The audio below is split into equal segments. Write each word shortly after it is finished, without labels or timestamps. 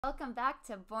Welcome back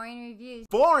to Boring Reviews.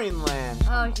 Boring land.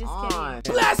 Oh, just kidding.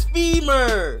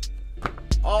 Blasphemer!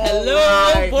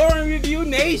 Hello, right. Boring Review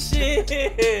Nation!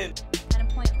 Kind of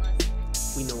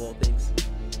pointless. We know all things.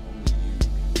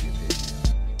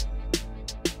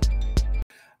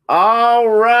 All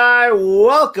right,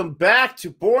 welcome back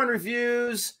to Boring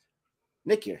Reviews.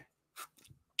 Nick here.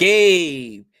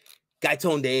 Gabe.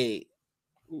 Gaitonde.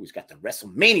 Ooh, he's got the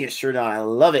WrestleMania shirt on. I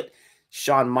love it.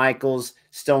 Shawn Michaels,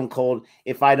 Stone Cold.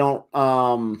 If I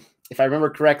remember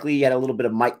correctly, he had a little bit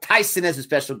of Mike Tyson as a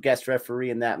special guest referee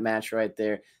in that match right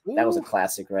there. Ooh. That was a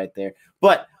classic right there.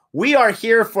 But we are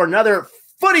here for another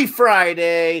Footy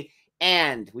Friday,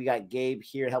 and we got Gabe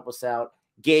here to help us out.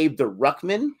 Gabe the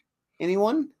Ruckman.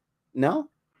 Anyone? No?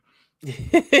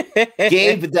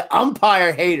 Gabe the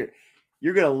umpire hater.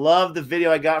 You're going to love the video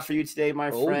I got for you today,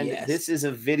 my friend. Yes. This is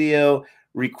a video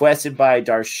requested by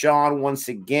Darshan once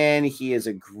again. He is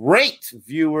a great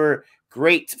viewer,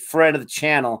 great friend of the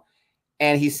channel.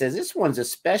 And he says, this one's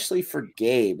especially for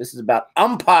Gabe. This is about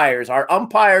umpires, our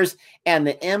umpires and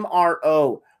the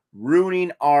MRO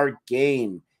ruining our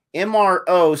game.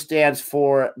 MRO stands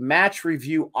for Match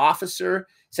Review Officer.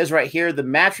 It says right here, the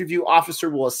match review officer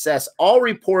will assess all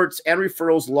reports and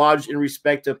referrals lodged in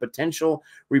respect of potential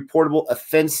reportable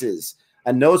offenses.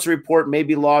 A notice report may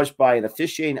be lodged by an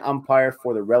officiating umpire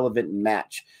for the relevant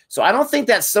match. So I don't think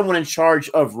that's someone in charge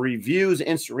of reviews,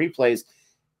 instant replays.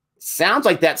 Sounds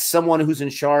like that's someone who's in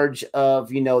charge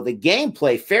of, you know, the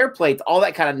gameplay, fair play, all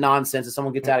that kind of nonsense if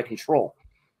someone gets out of control.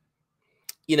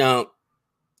 You know,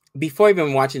 before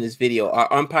even watching this video,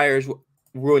 are umpires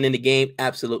ruining the game?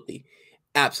 Absolutely.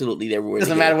 Absolutely, they're ruining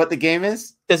Doesn't matter what the game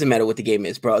is? Doesn't matter what the game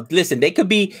is, bro. Listen, they could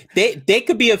be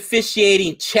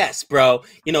officiating chess, bro.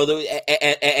 You know,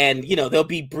 and you know, they'll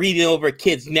be breathing over a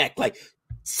kid's neck like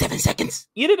 7 seconds.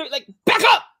 You know, like back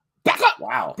up.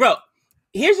 Wow. Bro,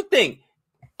 here's the thing.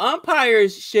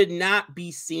 Umpires should not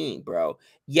be seen, bro.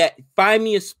 Yet find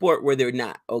me a sport where they're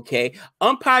not, okay?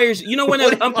 Umpires, you know when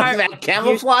an umpire that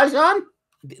camouflage on?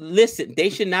 Listen, they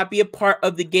should not be a part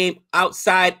of the game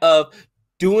outside of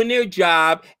doing their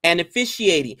job and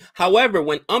officiating. However,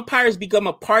 when umpires become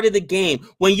a part of the game,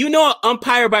 when you know an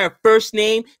umpire by a first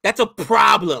name, that's a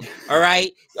problem. All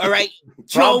right.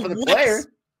 Joe West,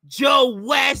 Joe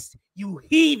West, you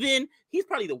heathen. He's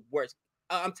probably the worst.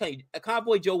 I'm telling you, a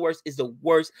Cowboy Joe West is the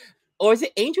worst. Or is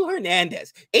it Angel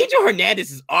Hernandez? Angel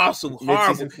Hernandez is also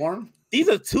horrible. These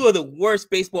are two of the worst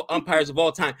baseball umpires of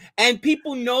all time. And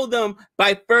people know them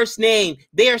by first name.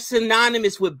 They are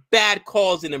synonymous with bad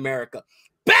calls in America.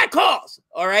 Bad calls,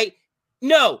 all right?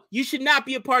 No, you should not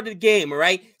be a part of the game, all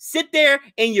right? Sit there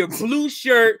in your blue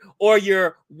shirt or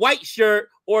your white shirt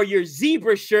or your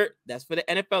zebra shirt. That's for the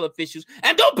NFL officials.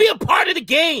 And don't be a part of the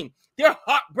game. They're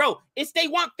hot, bro. They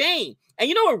want fame. And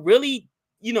you know what really,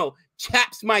 you know,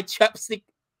 chaps my chapstick,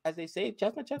 as they say?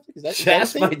 Chaps my chapstick?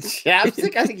 Chaps my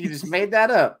chapstick? I think you just made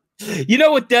that up. You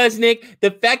know what does, Nick?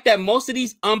 The fact that most of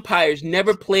these umpires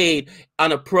never played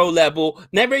on a pro level,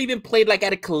 never even played like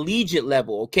at a collegiate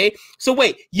level, okay? So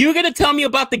wait, you're going to tell me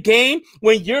about the game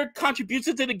when your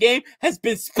contribution to the game has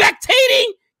been spectating?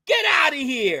 Get out of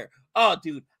here. Oh,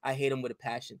 dude, I hate him with a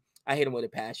passion.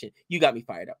 You got me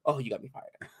fired up. Oh, you got me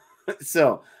fired up.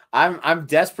 So I'm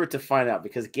desperate to find out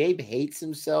because Gabe hates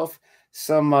himself.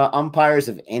 Some umpires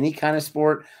of any kind of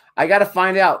sport. I got to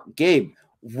find out, Gabe.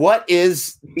 What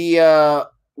is the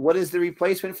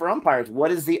replacement for umpires?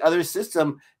 What is the other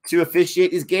system to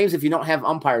officiate these games if you don't have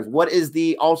umpires? What is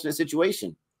the alternate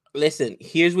situation? Listen,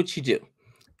 here's what you do.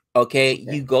 Okay,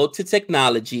 you go to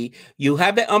technology. You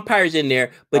have the umpires in there,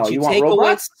 but you take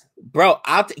robots? Away. Bro,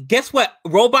 guess what?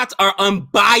 Robots are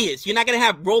unbiased. You're not gonna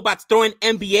have robots throwing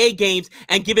NBA games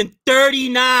and giving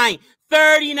 39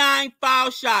 foul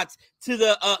shots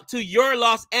to your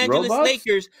Los Angeles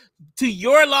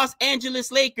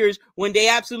Lakers, when they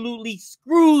absolutely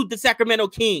screwed the Sacramento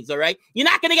Kings. All right, you're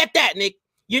not gonna get that, Nick.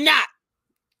 You're not.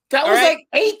 That was like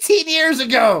 18 years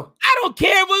ago. I don't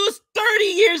care if it was 30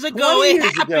 years ago. It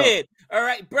happened. All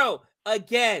right, bro.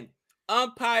 Again,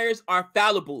 umpires are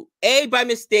fallible. A, by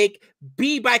mistake.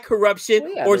 B, by corruption.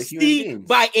 Well, yeah, or C,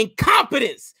 by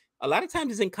incompetence. A lot of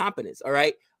times it's incompetence. All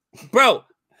right, bro.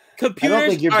 Computers. I don't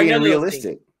think you're being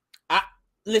realistic.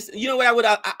 Listen, you know what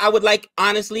I would like,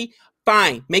 honestly?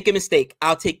 Fine, make a mistake.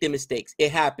 I'll take the mistakes.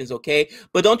 It happens, okay?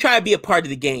 But don't try to be a part of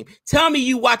the game. Tell me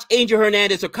you watch Angel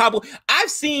Hernandez or Cabo.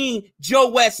 I've seen Joe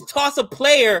West toss a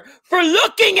player for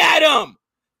looking at him.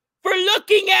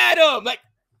 Like,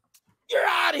 you're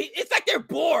out of here. It's like they're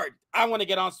bored. I want to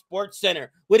get on Sports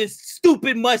Center with his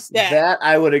stupid mustache. That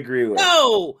I would agree with.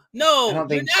 No, I don't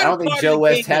think Joe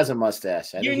West has a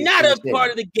mustache. You're not a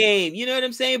part of the game. You know what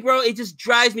I'm saying, bro? It just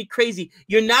drives me crazy.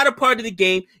 You're not a part of the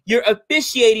game. You're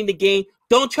officiating the game.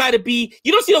 Don't try to be.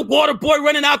 You don't see the water boy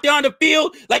running out there on the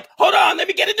field like, hold on, let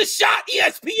me get in the shot,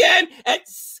 ESPN, and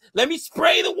let me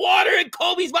spray the water in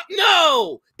Kobe's butt.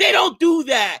 No, they don't do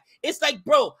that. It's like,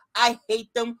 bro, I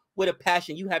hate them with a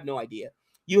passion. You have no idea.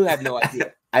 You have no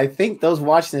idea. I think those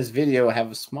watching this video have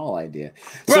a small idea.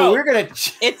 Bro, so we're going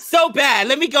to... It's so bad.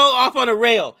 Let me go off on a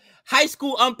rail. High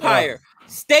school umpire,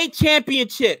 state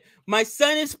championship. My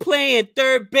son is playing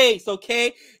third base,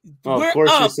 okay? Oh, of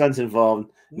course your son's involved.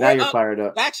 Now you're fired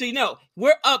up. Actually, no.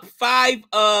 We're up 5-4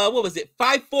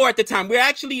 at the time. We're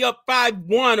actually up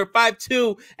 5-1 or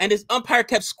 5-2, and this umpire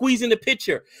kept squeezing the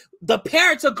pitcher. The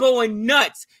parents are going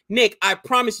nuts. Nick, I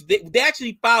promise you, they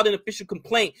actually filed an official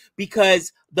complaint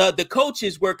because the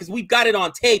coaches were, because we've got it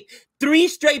on tape, 3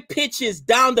 straight pitches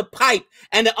down the pipe,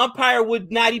 and the umpire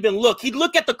would not even look. He'd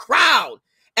look at the crowd.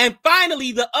 And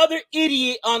finally, the other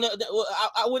idiot on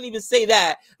I wouldn't even say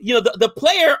that. You know, the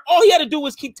player, all he had to do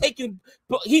was keep taking,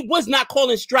 he was not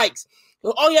calling strikes.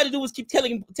 All he had to do was keep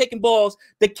taking balls.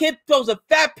 The kid throws a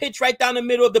fat pitch right down the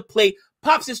middle of the plate,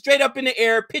 pops it straight up in the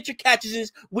air, pitcher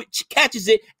catches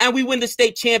it, and we win the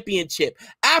state championship.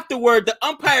 Afterward, the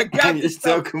umpire grabbed You're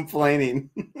still complaining.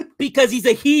 Because he's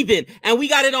a heathen, and we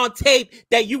got it on tape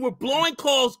that you were blowing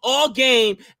calls all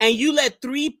game, and you let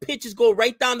 3 pitches go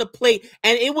right down the plate,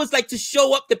 and it was like to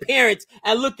show up the parents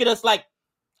and look at us like,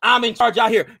 I'm in charge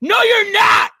out here. No, you're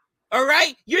not! All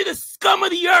right? You're the scum of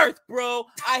the earth, bro.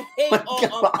 I hate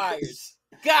all umpires.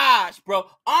 Gosh, bro.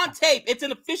 On tape, it's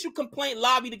an official complaint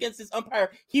lobbied against this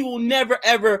umpire. He will never,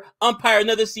 ever umpire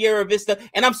another Sierra Vista.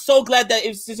 And I'm so glad that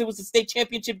since it was a state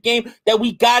championship game, that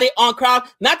we got it on crowd.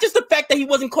 Not just the fact that he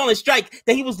wasn't calling strike,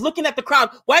 that he was looking at the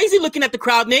crowd. Why is he looking at the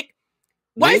crowd, Nick?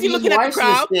 Why is he looking at the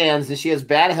crowd? Stands and she has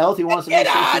bad health. He wants to make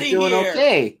sure she's doing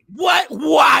okay. What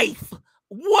wife?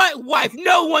 What wife?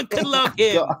 No one could love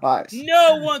him. Gosh.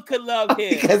 No one could love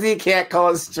him. Because he can't call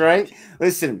a strike?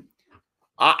 Listen.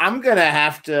 I'm going to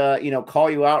have to,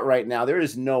 call you out right now. There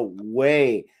is no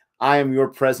way I am your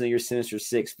president of your Sinister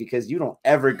Six because you don't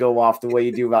ever go off the way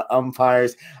you do about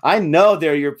umpires. I know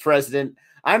they're your president.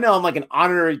 I know I'm like an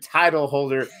honorary title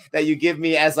holder that you give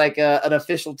me as like an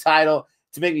official title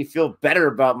to make me feel better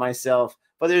about myself.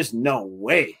 But there's no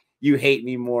way you hate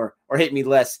me more or hate me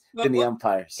less than the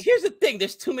umpires. Here's the thing.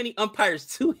 There's too many umpires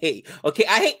to hate. Okay,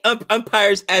 I hate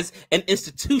umpires as an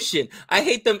institution. I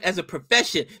hate them as a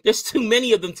profession. There's too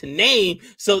many of them to name,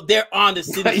 so they're on the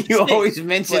city. You always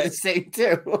mention the same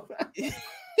too.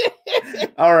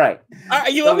 All right.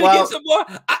 You want me to give some more?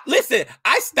 Listen,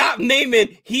 I stopped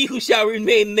naming he who shall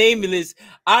remain nameless.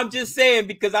 I'm just saying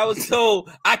because I was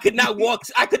told I could not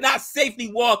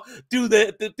safely walk through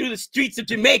the streets of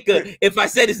Jamaica if I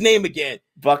said his name again.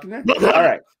 Buckner? All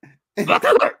right.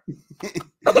 Buckner.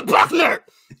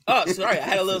 Oh, sorry. I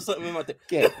had a little something in my thing.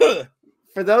 Okay.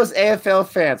 For those AFL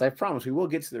fans, I promise we will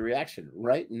get to the reaction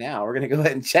right now. We're going to go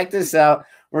ahead and check this out.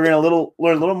 We're going to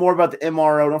learn a little more about the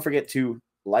MRO. Don't forget to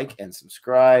like and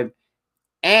subscribe.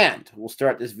 And we'll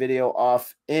start this video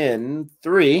off in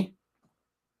 3,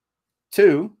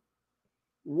 2,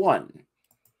 1.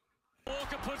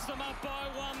 Walker puts them up by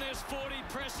 1. There's 40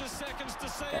 precious seconds to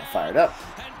see. Got fired up.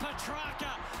 And Petrarca,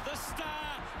 the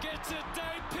star, gets it.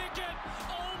 Dave Pickett,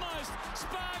 almost.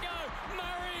 Spargo,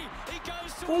 Murray, he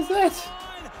goes to what was that?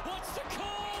 line. What's the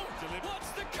call?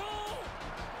 What's the call?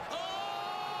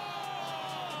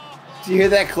 Oh! Do you hear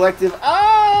that collective?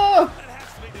 Oh!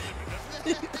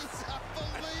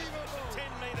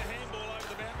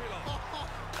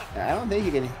 I don't think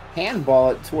you can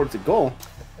handball it towards the goal.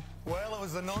 Well, it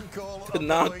was the non-call of the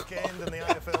weekend, and the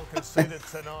AFL conceded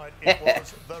tonight. It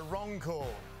was the wrong call,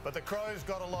 but the Crows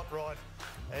got a lot right,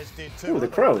 as did two the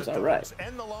Crows, all right.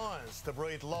 And the Lions to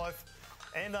breathe life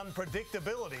and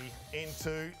unpredictability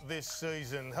into this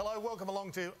season. Hello, welcome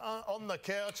along to On the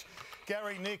Couch.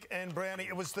 Gary, Nick and Brownie.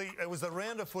 It was the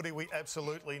round of footy we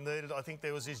absolutely needed. I think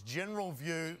there was this general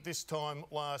view this time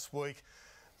last week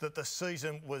that the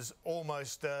season was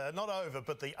almost not over,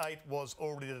 but the 8 was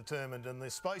already determined. In the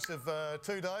space of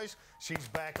 2 days, she's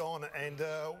back on, and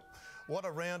what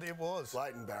a round it was.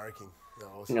 Blatant barracking.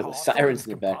 You know, the sirens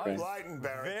in the background. Blatant,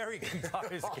 Barry. Very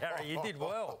composed, Gary. You did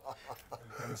well.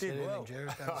 You did well.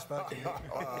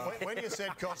 When you said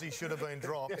Cozzy should have been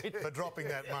dropped for dropping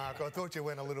that mark, I thought you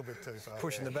went a little bit too far.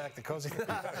 Pushing the back to Cozzy.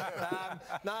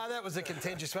 No, that was a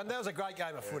contentious one. That was a great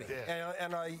game of footy. Yeah.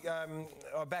 And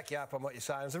I back you up on what you're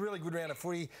saying. It was a really good round of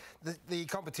footy. The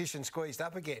competition squeezed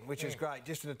up again, which was great,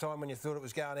 just at a time when you thought it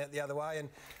was going out the other way.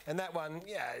 And that one,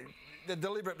 the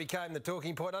deliberate became the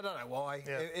talking point. I don't know why.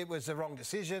 Yeah. It was the wrong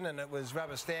decision, and it was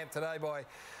rubber stamped today by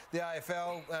the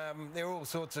AFL. There were all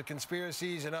sorts of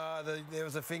conspiracies, and there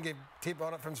was a fingertip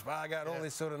on it from Spargo and all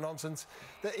this sort of nonsense.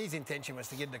 His intention was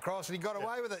to get it across, and he got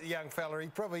away with it, the young fella. He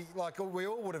probably, like we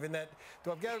all would have in that,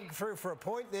 do I go through for a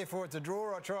point, therefore it's a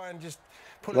draw? I try and just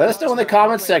put Let us know in the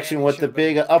comment section what the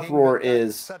big uproar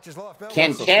is.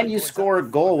 Can you score a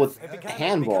goal with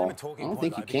handball? I don't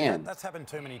think you can. That's happened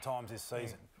too many times this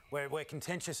season, where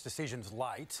contentious decisions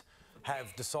late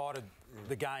have decided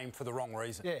the game for the wrong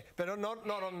reason. Yeah, but not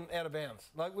on out of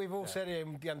bounds. Like we've all sat here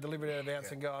and done deliberate out of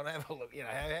bounds and gone, have a look, you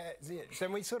know. So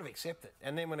we sort of accept it.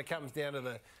 And then when it comes down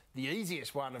to the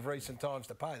easiest one of recent times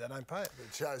to pay, they don't pay it.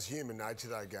 It shows human nature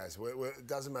though, guys. It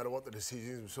doesn't matter what the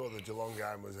decision is. We saw the Geelong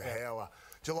game was a howler.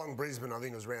 Geelong-Brisbane, I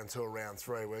think it was round 2 or round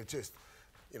 3, where it's just,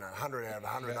 100 out of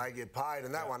 100 they get paid,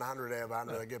 and that one 100 out of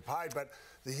 100 they get paid. But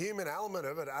the human element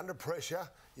of it, under pressure,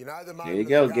 the moment there you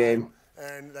go, Gabe.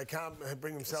 And they can't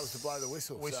bring themselves to blow the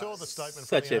whistle. We saw the statement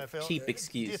Such from the a AFL. cheap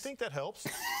excuse. Do you think that helps?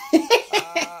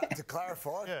 To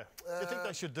clarify. Yeah. Do you think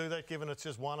they should do that, given it's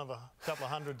just one of a couple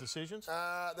of hundred decisions?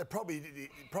 They're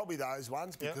probably those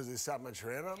ones because there's so much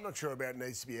around. I'm not sure about it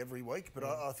needs to be every week, but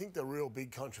I think the real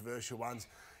big controversial ones,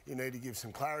 you need to give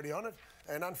some clarity on it.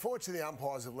 And unfortunately, the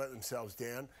umpires have let themselves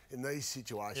down in these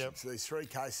situations. These 3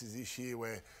 cases this year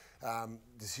where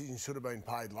decisions should have been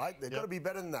paid late. They've got to be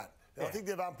better than that. Now, I think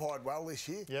they've umpired well this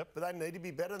year, but they need to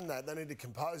be better than that. They need to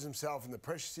compose themselves in the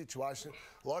pressure situation,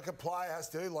 like a player has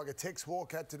to do, like a Tex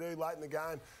Walk had to do late in the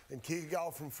game, and kick a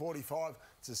goal from 45.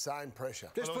 It's the same pressure.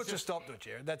 Just put a stop to it,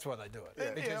 Jared. That's why they do it.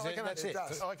 Yeah, because that's it.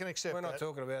 I can accept We're that. not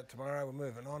talking about tomorrow. We're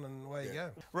moving on, and away you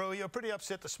go. Roy, you're pretty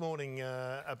upset this morning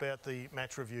about the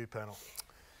match review panel.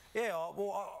 Yeah,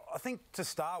 well, I think to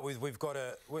start with, we've got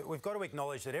to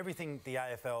acknowledge that everything the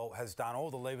AFL has done,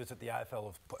 all the levers that the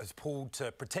AFL has pulled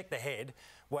to protect the head,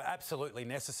 were absolutely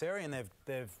necessary, and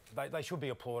they should be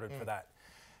applauded for that.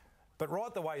 But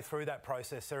right the way through that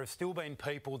process, there have still been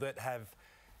people that have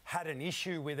had an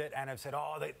issue with it and have said,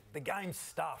 oh, the game's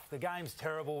stuffed, the game's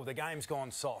terrible, the game's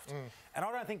gone soft. And I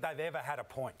don't think they've ever had a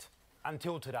point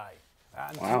until today,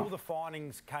 until the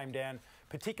findings came down.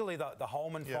 Particularly the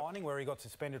Holman finding, where he got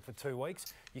suspended for 2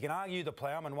 weeks. You can argue the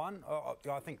Plowman one.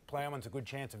 I think Plowman's a good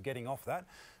chance of getting off that.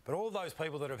 But all those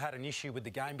people that have had an issue with the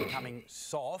game becoming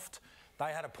soft,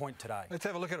 they had a point today. Let's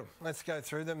have a look at them. Let's go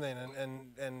through them then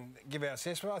and give our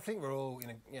assessment. I think we're all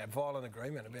in a violent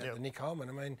agreement about the Nick Holman.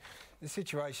 I mean, the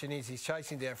situation is he's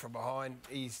chasing down from behind.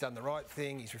 He's done the right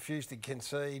thing. He's refused to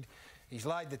concede. He's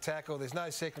laid the tackle. There's no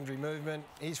secondary movement.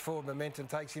 His forward momentum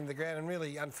takes him to the ground, and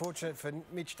really unfortunate for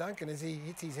Mitch Duncan as he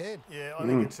hits his head. Yeah, I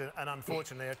think it's an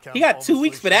unfortunate outcome. He got 2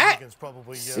 weeks for that?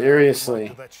 Probably, seriously.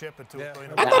 That Shepherd to have been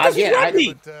I thought this was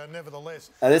rugby. But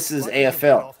nevertheless, this is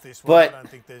AFL. But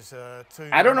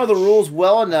I don't know the rules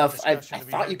well enough. I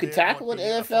thought you could tackle at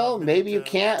AFL. Maybe you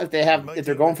can't if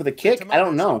they're going for the kick. I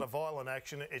don't know. It's not a violent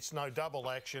action. It's no double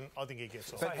action. I think he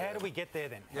gets off. So how do we get there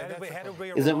then? How do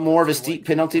we Is it more of a steep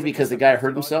penalty because the guy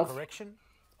hurt himself?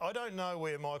 I don't know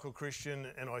where Michael Christian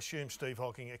and I assume Steve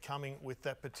Hocking are coming with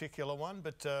that particular one,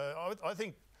 but I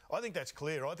think that's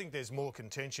clear. I think there's more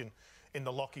contention in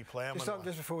the Lockie Plowman one.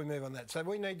 Just before we move on that, so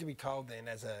we need to be told then,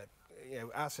 as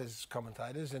us as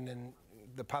commentators, and then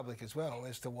the public as well,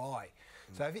 as to why.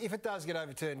 So if it does get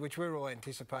overturned, which we're all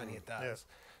anticipating it does,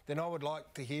 then I would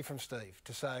like to hear from Steve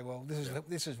to say, well,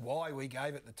 this is why we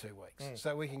gave it the 2 weeks,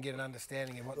 so we can get an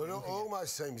understanding of what. Well, it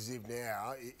almost seems as if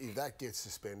now, if that gets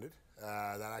suspended,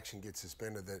 that action gets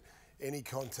suspended, that any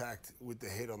contact with the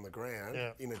head on the ground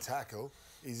in a tackle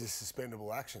is a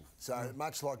suspendable action. So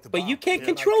much like the but bump, you can't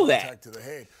control that. Contact to the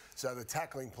head. So the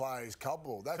tackling player is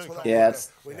culpable. That's what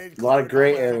we need. A lot of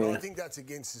grey area. I think that's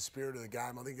against the spirit of the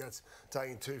game. I think that's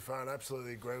taking too far, and I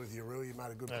absolutely agree with you, Rui. You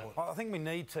made a good point. I think we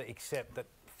need to accept that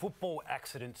football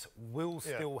accidents will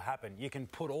still happen. You can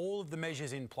put all of the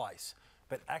measures in place,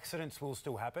 but accidents will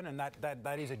still happen, and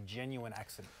that is a genuine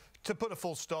accident. To put a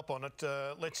full stop on it,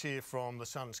 let's hear from the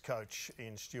Suns coach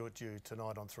in Stuart Dew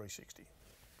tonight on 360.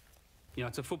 You know,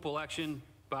 it's a football action,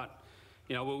 but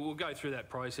you know we'll go through that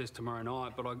process tomorrow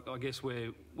night. But I guess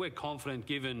we're confident,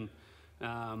 given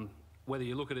whether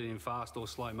you look at it in fast or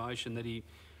slow motion, that he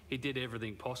did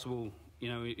everything possible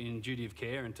in duty of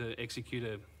care and to execute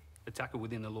a tackle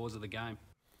within the laws of the game.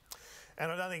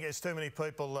 And I don't think there's too many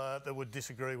people that would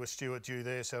disagree with Stuart Dew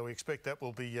there, so we expect that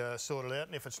will be sorted out.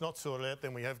 And if it's not sorted out,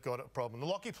 then we have got a problem. The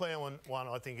Lockie Plough one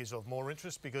I think is of more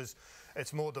interest because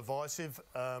it's more divisive.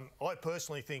 I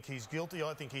personally think he's guilty.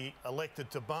 I think he elected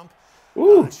to bump.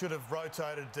 Should have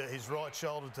rotated his right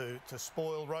shoulder to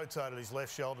spoil, rotated his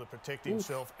left shoulder to protect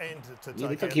himself and to take. He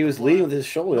looked like he was leading with his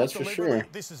shoulder, that's for sure.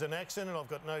 This is an accident, I've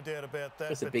got no doubt about that.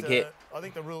 That's a big hit. I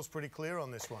think the rule's pretty clear on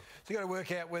this one. So you got to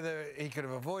work out whether he could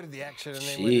have avoided the action and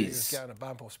then whether he was going to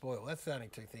bump or spoil. That's the only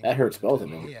two things. That hurts both of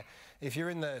them. Yeah. If you're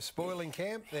in the spoiling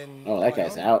camp, then that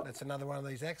guy's out. That's another one of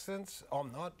these accidents.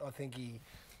 I'm not. I think he,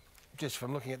 just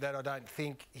from looking at that, I don't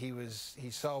think his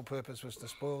sole purpose was to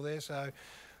spoil there. So.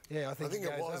 Yeah, I think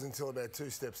it was until about 2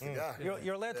 steps to go.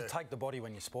 You're allowed to take the body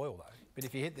when you spoil, though. But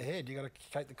if you hit the head, you've got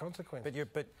to take the consequence.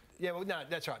 But yeah, well, no,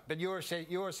 that's right. But your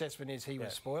assessment is he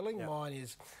was spoiling. Yeah. Mine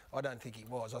is I don't think he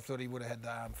was. I thought he would have had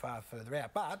the arm far further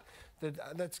out. But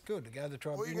that's good to go to the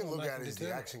tribunal. Well, you can look at it as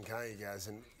the action, can't you, guys?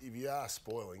 And if you are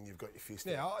spoiling, you've got your fist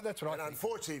out. Yeah, that's what I think. And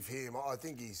unfortunately for him, I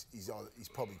think he's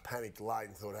probably panicked late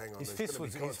and thought, hang on. His fist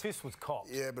was cocked.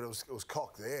 Yeah, but it was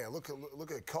cocked there. Look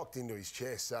at it cocked into his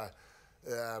chest. So.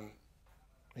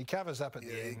 He covers up at the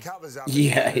end. He covers up.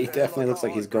 Yeah, he definitely looks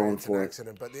like he's going for it.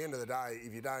 Accident, but at the end of the day,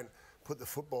 if you don't put the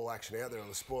football action out there or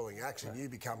the spoiling action, you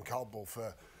become culpable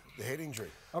for the head injury.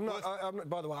 I'm not.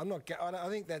 By the way, I'm not. I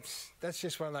think that's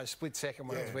just one of those split-second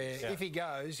ones where if he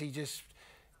goes, he just.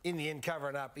 In the end,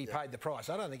 covering up, he paid the price.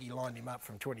 I don't think he lined him up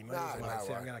from 20 metres away and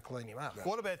said, I'm going to clean him up.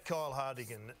 What about Kyle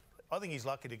Hardigan? I think he's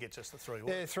lucky to get just the 3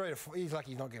 weeks. Yeah, 3 to 4. He's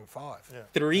lucky he's not getting 5. Yeah.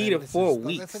 3 to 4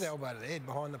 weeks. That's an elbow to the head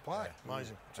behind the plate. Yeah,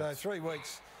 amazing. So 3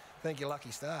 weeks, thank you,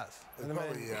 lucky stars.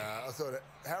 I thought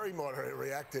Harry might have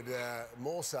reacted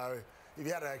more so if he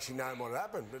had actually known what had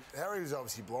happened. But Harry was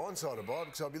obviously blindsided by it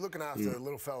because I'll be looking after the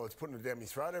little fella that's putting it down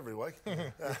his throat every week.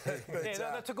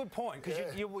 That's a good point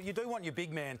because you do want your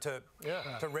big man to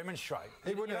remonstrate.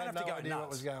 He wouldn't have to go idea nuts. What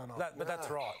was going on. But that's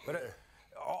right. But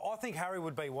I think Harry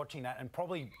would be watching that and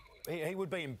probably. He would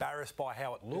be embarrassed by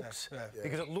how it looks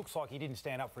because it looks like he didn't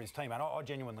stand up for his team. And I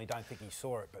genuinely don't think he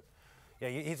saw it. But, yeah,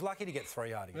 he's lucky to get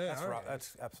 3 Hardy. That's right.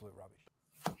 That's absolute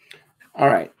rubbish. All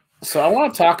right. So I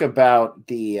want to talk about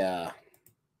the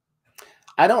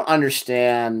I don't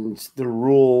understand the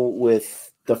rule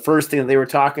with the first thing that they were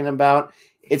talking about.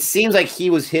 It seems like he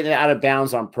was hitting it out of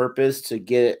bounds on purpose to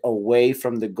get it away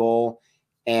from the goal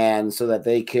and so that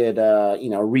they could,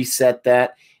 reset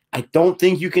that. I don't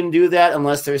think you can do that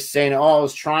unless they're saying, I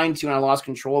was trying to and I lost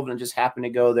control of it and just happened to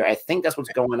go there. I think that's what's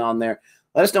going on there.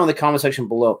 Let us know in the comment section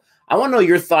below. I want to know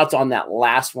your thoughts on that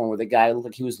last one where the guy looked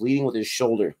like he was leading with his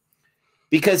shoulder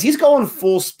because he's going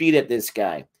full speed at this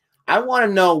guy. I want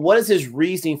to know what is his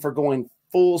reasoning for going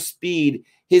full speed.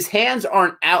 His hands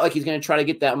aren't out like he's going to try to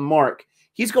get that mark.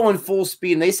 He's going full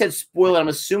speed, and they said spoil it. I'm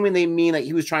assuming they mean that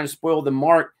he was trying to spoil the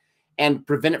mark and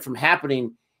prevent it from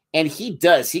happening. And he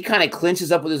does. He kind of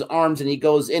clinches up with his arms and he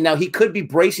goes in. Now, he could be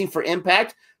bracing for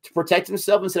impact to protect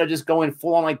himself instead of just going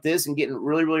full on like this and getting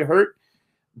really, really hurt.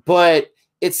 But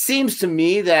it seems to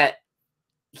me that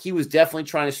he was definitely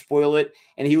trying to spoil it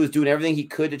and he was doing everything he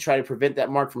could to try to prevent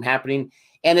that mark from happening.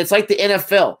 And it's like the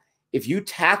NFL. If you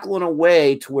tackle in a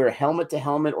way to where helmet to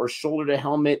helmet or shoulder to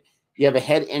helmet, you have a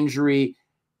head injury,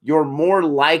 you're more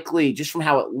likely, just from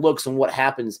how it looks and what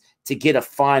happens, to get a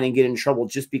fine and get in trouble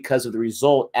just because of the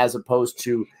result as opposed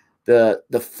to the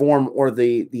form or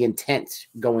the intent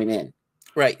going in.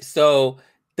 Right. So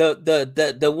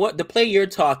the play you're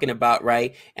talking about,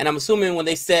 right? And I'm assuming when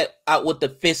they set out with the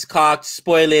fist cocked,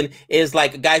 spoiling, is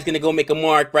like a guy's going to go make a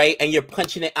mark, right? And you're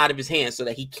punching it out of his hand so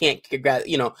that he can't,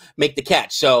 make the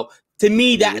catch. So to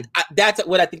me, that's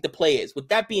what I think the play is. With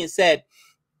that being said,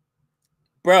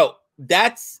 bro,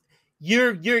 that's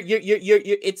you're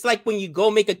it's like when you go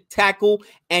make a tackle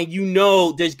and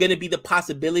there's going to be the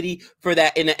possibility for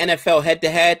that in the NFL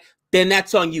head-to-head, then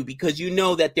that's on you because you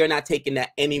know that they're not taking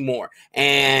that anymore.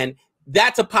 And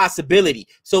that's a possibility.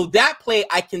 So that play,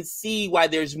 I can see why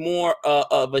there's more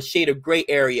of a shade of gray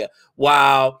area.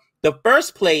 While the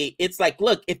first play, it's like,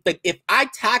 look, if I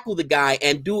tackle the guy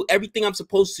and do everything I'm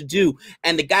supposed to do,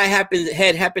 and the guy happened to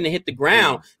hit the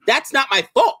ground, that's not my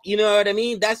fault. You know what I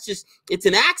mean? That's just, it's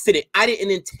an accident. I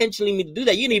didn't intentionally mean to do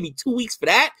that. You need me 2 weeks for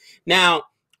that. Now,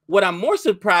 what I'm more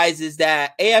surprised is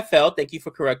that AFL, thank you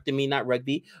for correcting me, not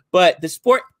rugby, but the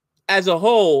sport as a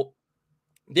whole,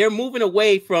 they're moving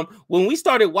away from when we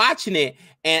started watching it,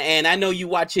 and I know you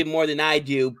watch it more than I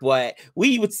do, but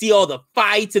we would see all the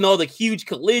fights and all the huge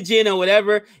collision or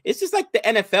whatever. It's just like the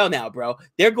NFL now, bro.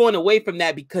 They're going away from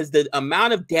that because the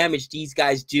amount of damage these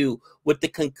guys do with the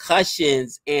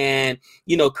concussions and,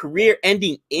 you know,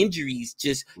 career-ending injuries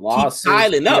just lawsuits, keep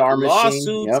piling up.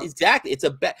 Lawsuits, yep. Exactly. It's a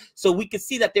bet. So we can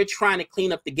see that they're trying to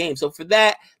clean up the game. So for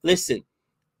that, listen,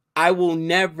 I will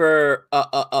never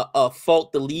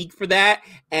fault the league for that.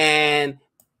 And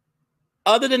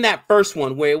other than that first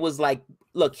one where it was like,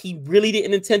 look, he really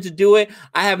didn't intend to do it,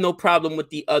 I have no problem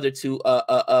with the other two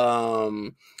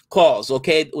calls,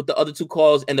 okay? With the other two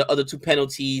calls and the other two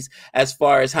penalties as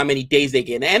far as how many days they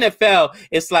get. In the NFL,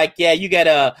 it's like, yeah, you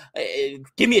gotta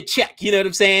give me a check, you know what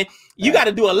I'm saying? You got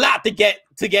to do a lot to get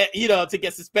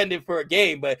suspended for a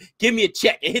game, but give me a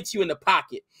check. It hits you in the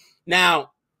pocket.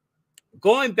 Now,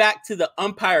 going back to the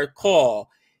umpire call,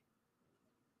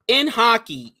 in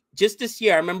hockey, just this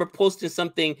year, I remember posting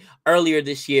something earlier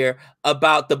this year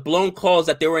about the blown calls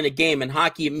that they were in a game, and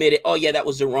hockey admitted, oh, yeah, that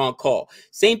was the wrong call.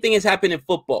 Same thing has happened in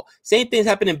football. Same thing has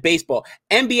happened in baseball.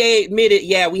 NBA admitted,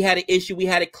 yeah, we had an issue. We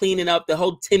had it cleaning up, the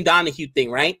whole Tim Donahue thing,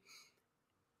 right?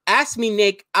 Ask me,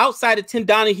 Nick, outside of Tim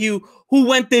Donahue, who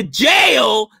went to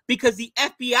jail because the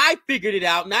FBI figured it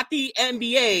out, not the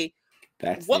NBA.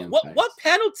 What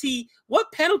penalty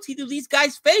do these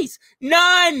guys face?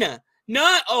 None.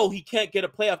 Oh, he can't get a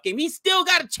playoff game. He still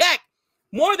got a check.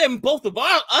 More than both of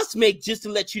us make, just to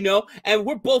let you know. And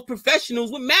we're both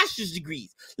professionals with master's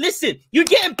degrees. Listen, you're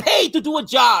getting paid to do a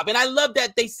job. And I love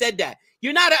that they said that.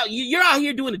 You're out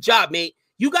here doing a job, mate.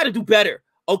 You got to do better.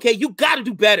 Okay? You got to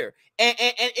do better. And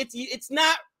it's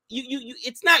not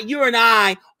you and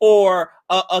I or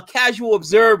a casual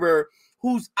observer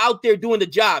who's out there doing the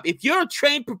job. If you're a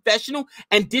trained professional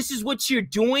and this is what you're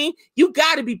doing, you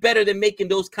got to be better than making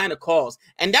those kind of calls.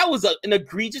 And that was an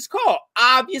egregious call,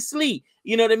 obviously.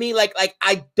 You know what I mean? Like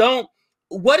I don't.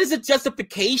 What is a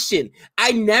justification?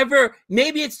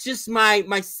 Maybe it's just my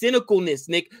cynicalness,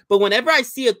 Nick. But whenever I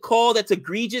see a call that's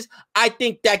egregious, I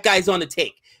think that guy's on the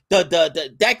take.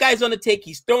 That guy's on the take.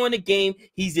 He's throwing the game.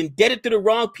 He's indebted to the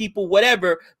wrong people,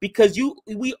 whatever, because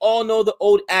we all know the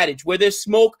old adage, where there's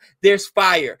smoke, there's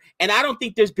fire. And I don't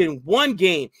think there's been one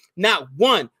game, not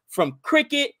one, from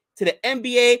cricket to the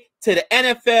NBA to the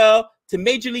NFL to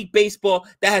Major League Baseball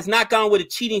that has not gone with a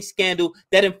cheating scandal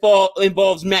that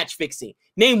involves match fixing.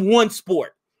 Name one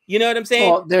sport. You know what I'm saying?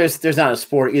 Well, there's not a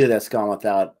sport either that's gone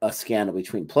without a scandal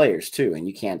between players too. And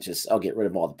you can't just, I'll get rid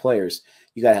of all the players.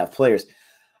 You got to have players.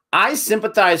 I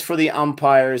sympathize for the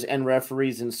umpires and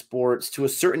referees in sports to a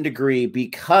certain degree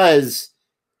because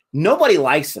nobody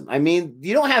likes them. I mean,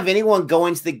 you don't have anyone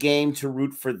going to the game to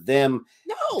root for them.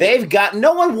 No.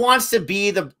 No one wants to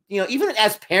be even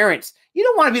as parents, you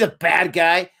don't want to be the bad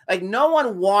guy. Like, no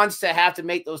one wants to have to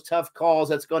make those tough calls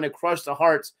that's going to crush the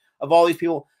hearts of all these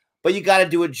people, but you got to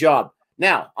do a job.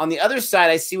 Now, on the other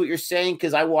side, I see what you're saying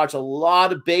because I watch a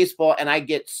lot of baseball and I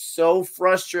get so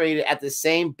frustrated at the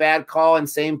same bad call. And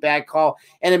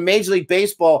in Major League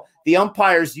Baseball, the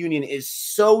umpires union is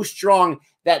so strong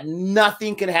that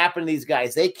nothing can happen to these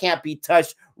guys. They can't be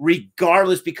touched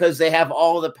regardless because they have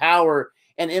all of the power,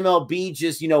 and MLB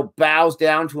just, bows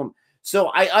down to them. So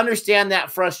I understand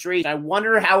that frustration. I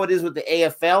wonder how it is with the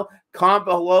AFL. Comment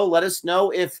below. Let us know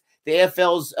if the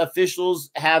AFL's officials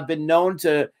have been known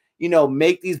to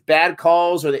make these bad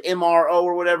calls, or the MRO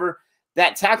or whatever.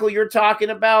 That tackle you're talking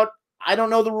about, I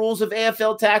don't know the rules of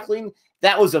AFL tackling.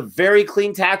 That was a very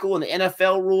clean tackle in the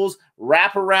NFL rules.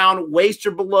 Wrap around, waist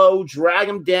or below, drag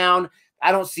them down.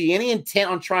 I don't see any intent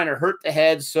on trying to hurt the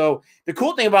head. So the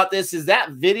cool thing about this is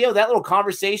that video, that little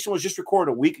conversation was just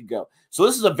recorded a week ago. So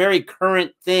this is a very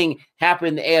current thing happening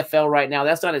in the AFL right now.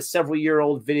 That's not a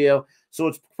several-year-old video. So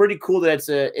it's pretty cool that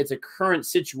it's a current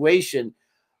situation.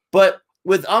 But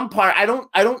with umpire, I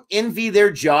don't envy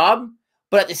their job,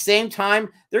 but at the same time,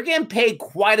 they're getting paid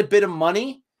quite a bit of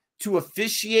money to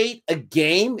officiate a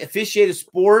game, officiate a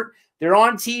sport. They're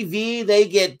on TV. They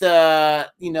get the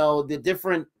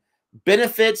different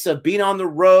benefits of being on the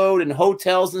road and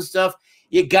hotels and stuff.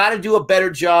 You got to do a better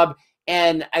job.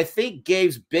 And I think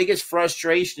Gabe's biggest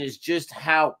frustration is just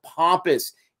how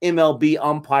pompous MLB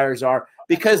umpires are,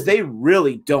 because they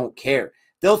really don't care.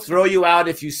 They'll throw you out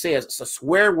if you say a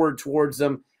swear word towards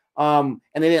them and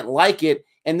they didn't like it.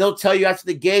 And they'll tell you after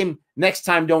the game, next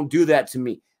time, don't do that to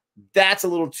me. That's a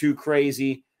little too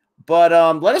crazy. But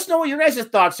let us know what your guys'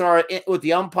 thoughts are with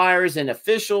the umpires and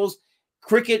officials.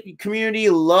 Cricket community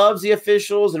loves the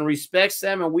officials and respects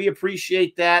them, and we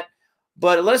appreciate that.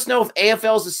 But let us know if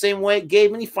AFL is the same way.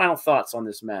 Gabe, any final thoughts on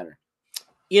this matter?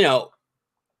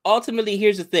 Ultimately,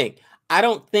 here's the thing. I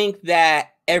don't think that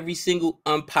every single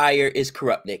umpire is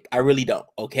corrupt, Nick. I really don't,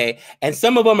 okay? And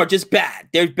some of them are just bad.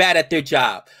 They're bad at their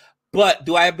job. But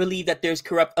do I believe that there's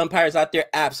corrupt umpires out there?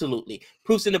 Absolutely.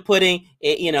 Proofs in the pudding.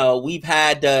 We've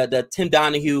had the Tim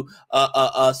Donahue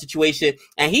situation.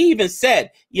 And he even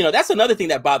said, that's another thing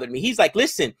that bothered me. He's like,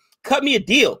 listen, cut me a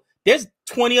deal. There's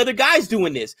 20 other guys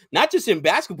doing this, not just in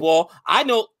basketball. I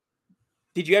know.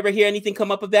 Did you ever hear anything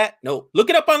come up of that? No. Look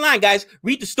it up online, guys.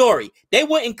 Read the story. They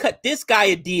wouldn't cut this guy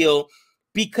a deal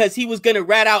because he was going to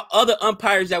rat out other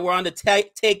umpires that were on the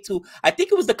take to, I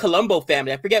think it was the Colombo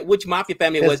family. I forget which mafia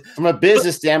family it was. From a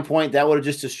business standpoint, that would have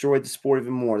just destroyed the sport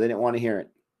even more. They didn't want to hear it.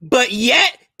 But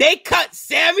yet, they cut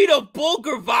Sammy the Bull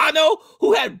Gravano,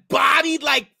 who had bodied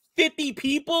like 50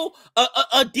 people,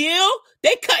 a deal.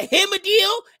 They cut him a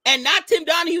deal and not Tim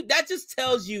Donahue. That just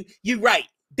tells you you're right.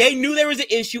 They knew there was an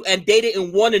issue and they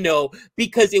didn't want to know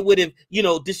because it would have,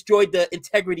 destroyed the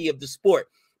integrity of the sport.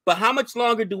 But how much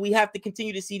longer do we have to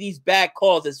continue to see these bad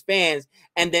calls as fans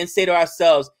and then say to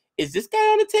ourselves, is this guy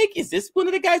on the take? Is this one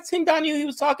of the guys Tim Donahue he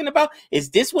was talking about?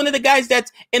 Is this one of the guys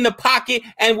that's in the pocket?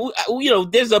 And,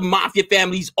 there's a mafia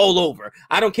families all over.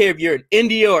 I don't care if you're in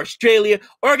India or Australia.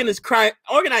 Organized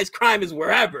crime is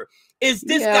wherever. Is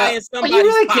this guy in somebody's you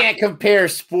really pocket? Can't compare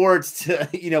sports to,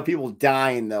 people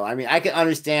dying, though. I mean, I can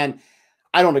understand.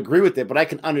 I don't agree with it, but I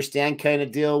can understand kind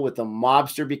of deal with a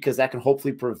mobster because that can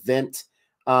hopefully prevent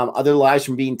other lives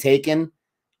from being taken.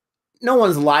 No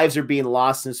one's lives are being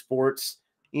lost in sports.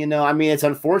 It's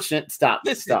unfortunate. Stop.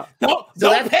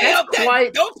 Don't pay off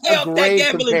that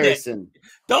gambling debt.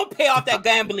 Don't pay off that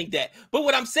gambling debt. But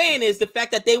what I'm saying is the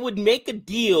fact that they would make a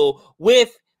deal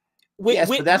with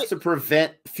but that's to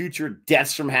prevent future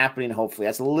deaths from happening. Hopefully,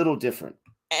 that's a little different.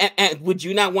 And would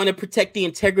you not want to protect the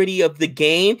integrity of the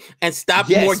game and stop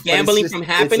more gambling from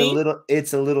happening?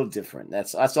 It's a little different.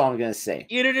 That's all I'm going to say.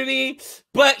 You know what I mean?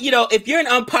 But, if you're an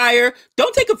umpire,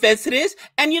 don't take offense to this.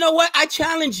 And you know what? I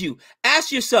challenge you.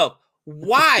 Ask yourself,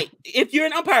 why? If you're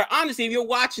an umpire, honestly, if you're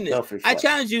watching this, I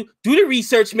challenge you, do the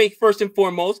research, make first and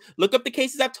foremost. Look up the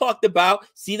cases I've talked about.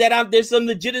 See that there's some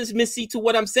legitimacy to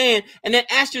what I'm saying. And then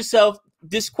ask yourself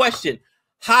this question.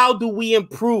 How do we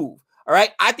improve? All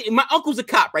right. I think my uncle's a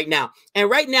cop right now. And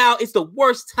right now, it's the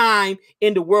worst time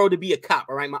in the world to be a cop.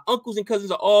 All right. My uncles and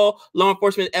cousins are all law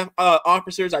enforcement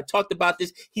officers. I talked about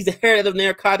this. He's the head of the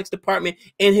narcotics department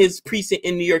in his precinct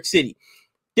in New York City.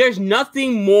 There's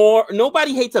nothing more.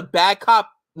 Nobody hates a bad cop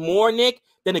more, Nick,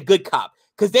 than a good cop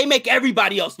because they make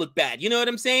everybody else look bad. You know what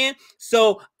I'm saying?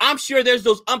 So I'm sure there's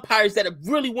those umpires that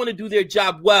really want to do their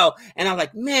job well. And I'm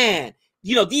like, man,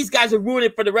 these guys are ruining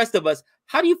it for the rest of us.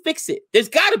 How do you fix it? There's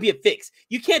got to be a fix.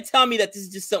 You can't tell me that this is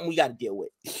just something we got to deal with.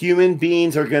 Human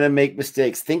beings are going to make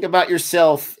mistakes. Think about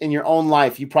yourself in your own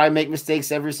life. You probably make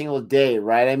mistakes every single day,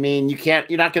 right? I mean,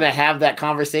 you're not going to have that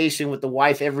conversation with the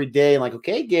wife every day. Like,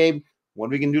 okay, Gabe, what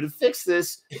are we going to do to fix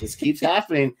this? This keeps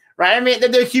happening, right? I mean,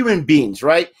 they're human beings,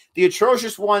 right? The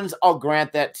atrocious ones, I'll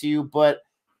grant that to you. But,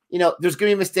 there's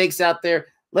going to be mistakes out there.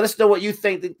 Let us know what you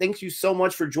think. Thank you so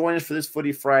much for joining us for this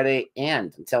Footy Friday.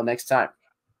 And until next time.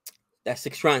 That's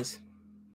 6 runs.